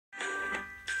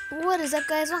What is up,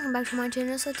 guys? Welcome back to my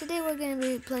channel. So today we're going to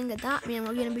be playing Adopt Me, and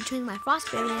we're going to be training my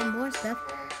Frostberry and more stuff.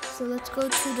 So let's go to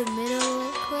the middle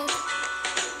real quick.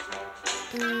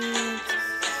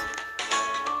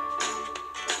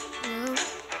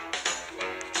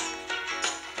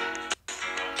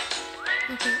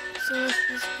 Okay, so let's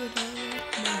just go down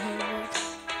my whole.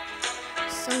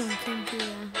 Someone can do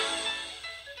that.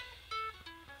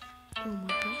 Oh my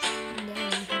gosh.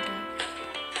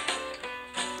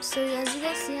 So as you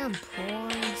guys see, I'm poor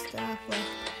and stuff. Like,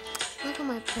 look at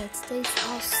my pets. They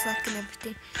all suck and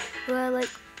everything. But like,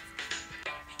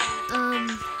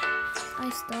 I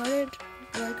started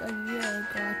like a year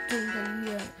ago. I think a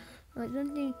year. I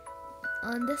don't think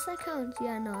on this account.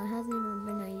 Yeah, no, it hasn't even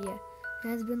been a year. It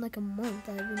has been like a month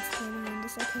that I've been starting on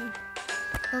this account.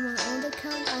 On my old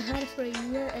account, I had it for a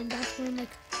year, and that's when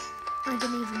like I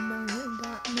didn't even know it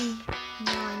got me.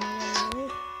 Now I know what it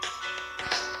is.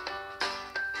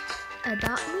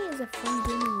 Adopt Me is a fun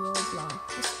game in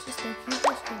Roblox. It's just like you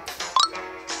just can.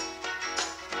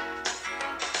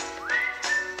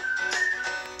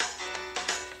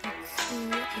 Let's see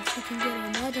if we can get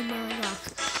another million ox.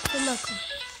 So look,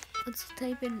 let's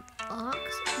type in ox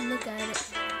and look at it.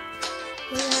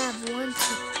 We have 1 to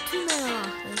 2 million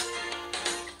oxes.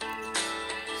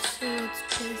 So let's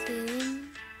paste it in.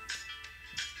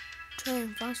 Try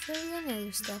and Frostberry and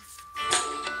other stuff.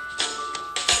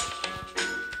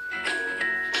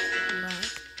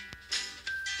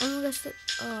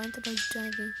 Oh, I thought I was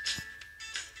driving.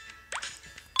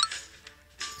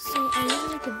 So I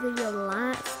didn't make a video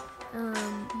last,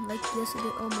 like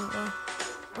yesterday. Oh my god.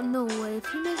 Oh no way. If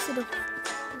he makes it a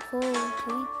whole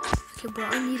thing. Okay, bro,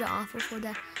 I need an offer for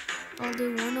that. I'll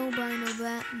do 1 albino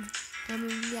bat. I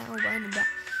mean, yeah, albino bat.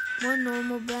 1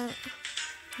 normal bat.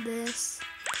 This.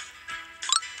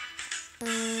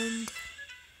 And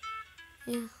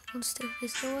yeah, let's take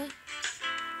this away.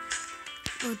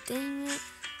 Oh, dang it.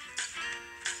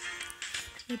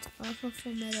 It's awful for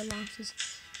meta losses.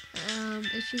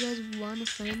 If you guys want to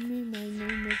find me, my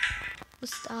name is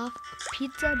Mustafa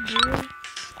Pizza Boy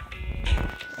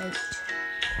 8.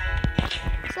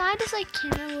 So I just like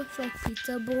came out with like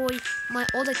Pizza Boy. My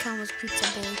old account was Pizza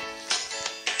Boy.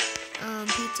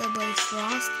 Pizza Boy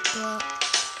Frost, but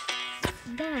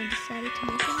then I decided to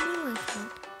make a new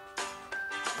account.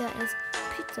 That is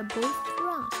Pizza Boy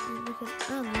Frost, because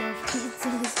I love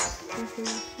pizzas. This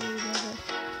is food ever.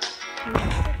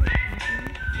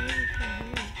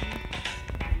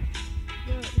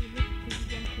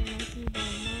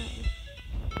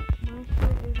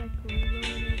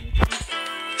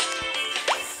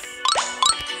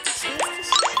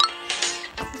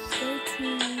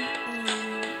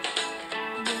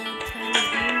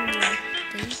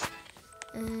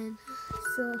 And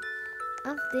so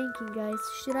I'm thinking, guys,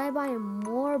 should I buy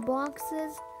more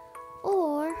boxes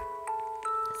or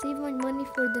save my money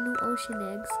for the new ocean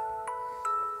eggs?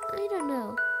 I don't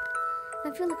know.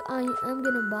 I feel like I'm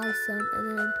gonna buy some,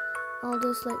 and then I'll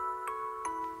just like,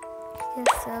 yeah,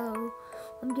 so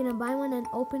I'm gonna buy one and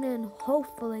open it, and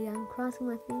hopefully, I'm crossing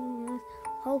my fingers,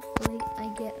 hopefully I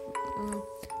get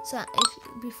so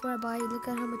if before I buy it, look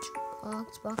at how much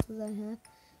boxes I have.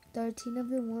 13 of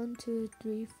them. 1, 2,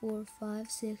 3, 4, 5,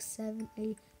 6, 7,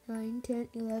 8, 9, 10,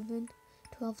 11,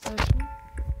 12, 13.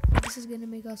 This is gonna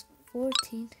make us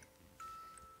 14.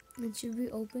 And should we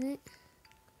open it?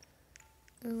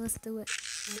 And let's do it.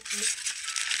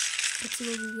 Let's see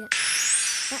what we get.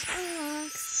 Dang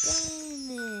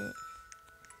it.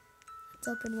 Let's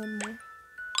open one more.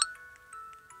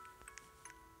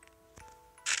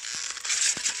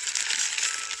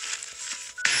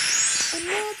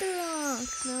 Another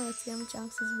ox. Now let's see how much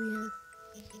oxes we have.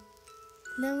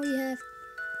 Now we have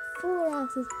 4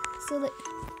 oxes. So like,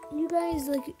 you guys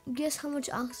like guess how much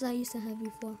oxes I used to have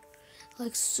before?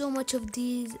 Like so much of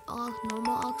these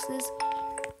normal oxes,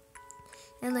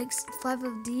 and like 5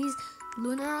 of these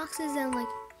lunar oxes, and like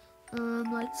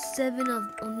 7 of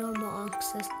normal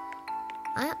oxes.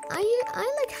 I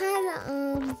like had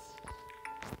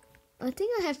I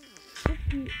think I have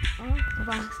 50 ox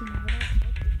boxes.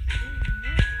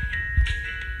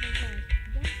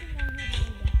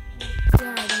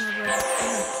 Yeah, I don't have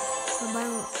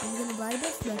Robux. I'm gonna buy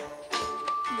this, but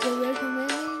they're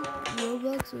recommending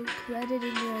Robux with credit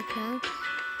in your account.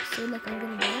 So like I'm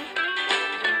gonna buy it.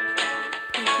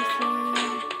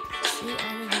 See, I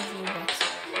don't have Robux.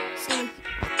 So like,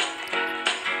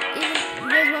 even you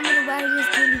guys want me to buy this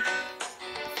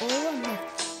 24 one left.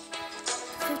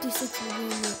 56 will be in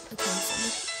your account. So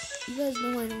like, you guys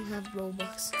know I don't have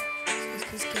Robux. So let's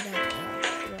just get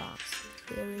out rocks.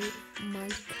 Very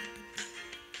Mike.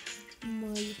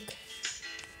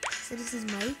 So this is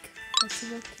Mike. Let's see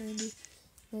what candy.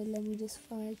 Wait, let me just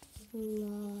fight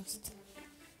Frost.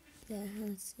 Yeah,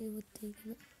 let's see what they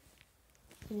can.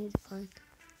 I need to find.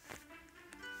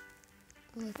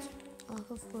 Let's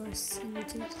offer for a see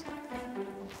what it is.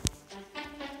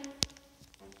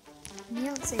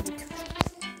 Yeah, let's say it.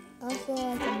 Also,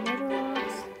 like a Metalox,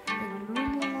 and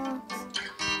Lumalox,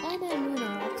 and a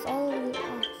Lunalox. All of the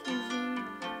oxygen.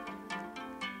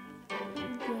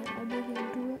 Yeah, are they gonna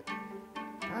do it?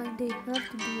 They have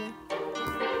to do it.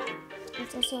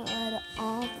 Let's also add an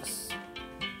Ox.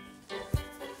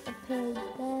 A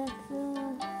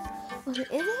Pterodactyl. Okay,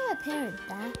 is it a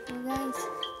Pterodactyl, guys?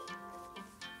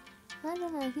 I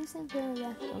don't know, I keep saying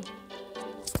Pterodactyl.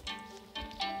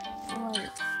 Oh,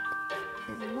 wait.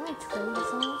 Is it my trade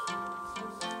zone?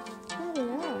 I don't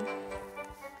know.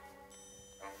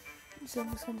 So I'm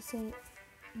just gonna say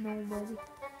nobody.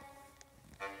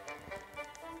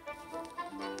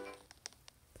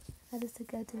 I just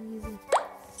took out the music.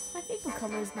 My favorite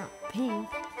color is not pink,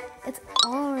 it's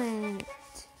orange.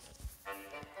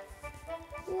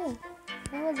 Yeah,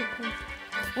 that wasn't pink.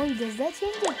 Wait, does that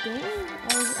change the thing?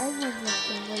 I love that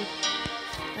thing. Wait.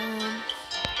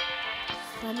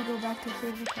 Let me go back to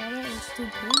favorite color. It's too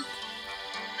pink.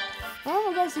 Oh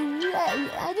my gosh, I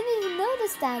didn't even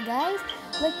notice that, guys.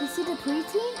 Like, you see the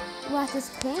preteen? Watch this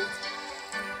pink.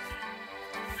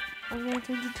 I'm gonna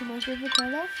change it to my favorite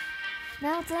color.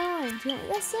 Now it's orange.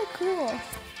 That's so cool.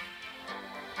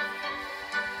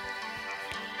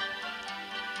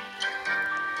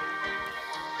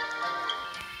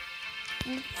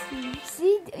 Let's see.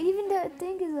 See, even the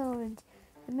thing is orange.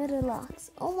 The Metalox.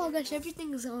 Oh my gosh,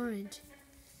 everything is orange.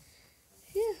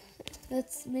 Yeah.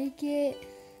 Let's make it.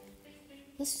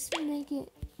 Let's just make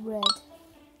it red.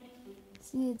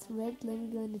 See, it's red. Let me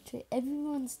go in the tray.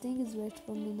 Everyone's thing is red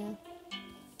for me now.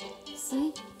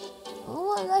 See?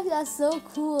 Oh my gosh, that's so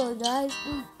cool, guys.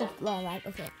 Oh, alright,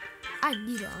 okay. I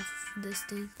need off this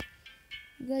thing.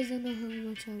 You guys don't know how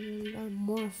much I really want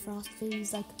more Frost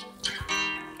babies. Like,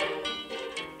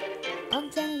 I'm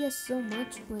trying to get so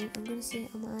much. Wait, I'm gonna say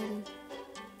I'm adding.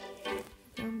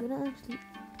 I'm gonna actually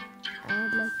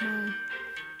add like my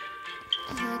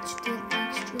hatched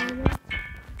extra.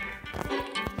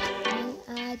 I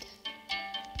add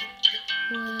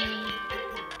good.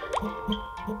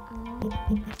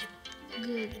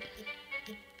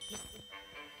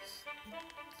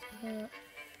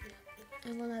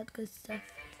 And all that good stuff.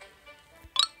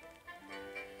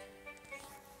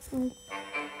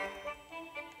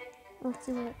 Let's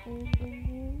see what I'm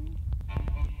doing.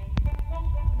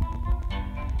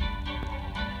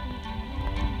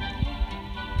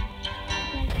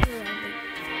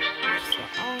 So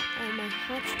I'll add my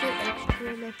hatchet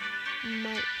extra, my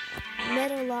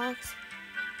Metalox,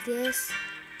 this,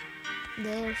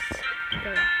 there.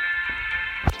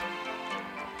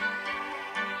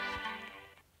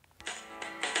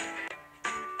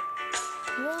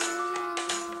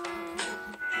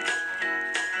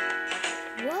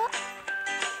 What?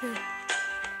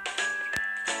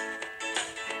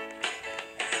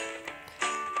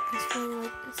 Let's find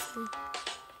like this thing.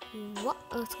 What?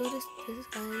 Let's go to this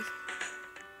guys.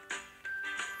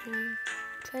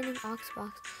 Training ox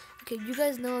box. Okay, you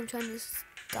guys know I'm trying to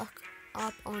stock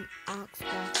up on ox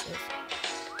boxes.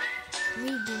 We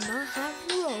do not have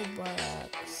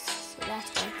Robux, so that's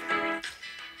why.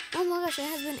 Oh my gosh, it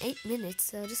has been 8 minutes,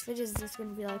 so this video is just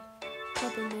gonna be like a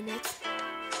couple minutes.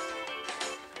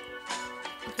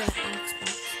 Okay, ox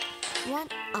box. One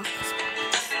ox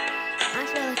box.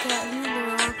 Actually, like a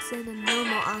lunar ox and a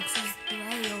normal ox is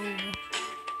way over.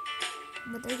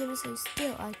 But they're gonna say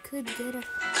still, I could get a.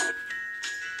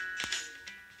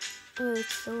 Wait,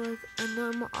 so like a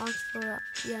normal ox for a.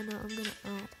 Yeah, no, I'm gonna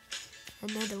add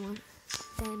another one.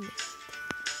 Damn it.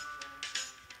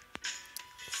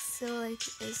 So like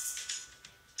it's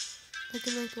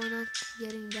looking like we're not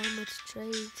getting that much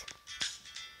trade.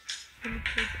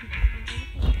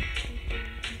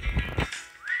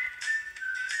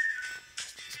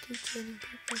 Just keep trading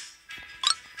people.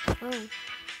 Oh.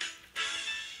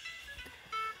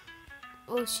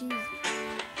 Oh, she's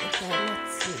okay.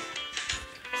 Let's see.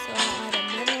 So I'll add a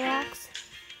Metalox,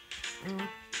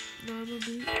 normal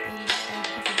beat, and a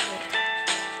Hufflepuff.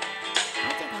 I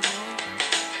think I'm all done.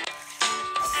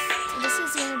 So this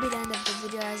is gonna be the end of the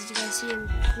video. As you guys see, a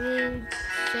big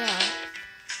fail.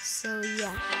 So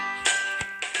yeah,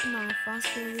 my Frost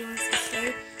baby wants to say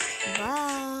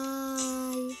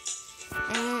bye,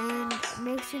 and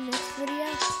make sure next video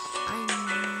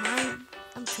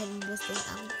I'm turning this thing.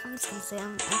 I'm just gonna say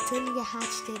I'm turning a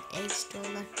hatched egg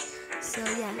stroller. So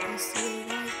yeah, I'll see you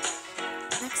guys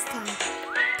next time.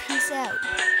 Peace out.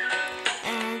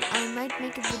 And I might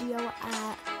make a video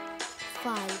at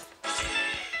 5.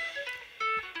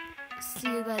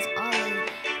 see you guys all later.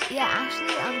 Yeah,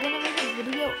 actually, I'm gonna make a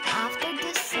video after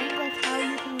this saying like how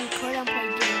you can record and play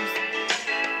games.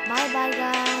 Bye bye,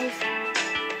 guys.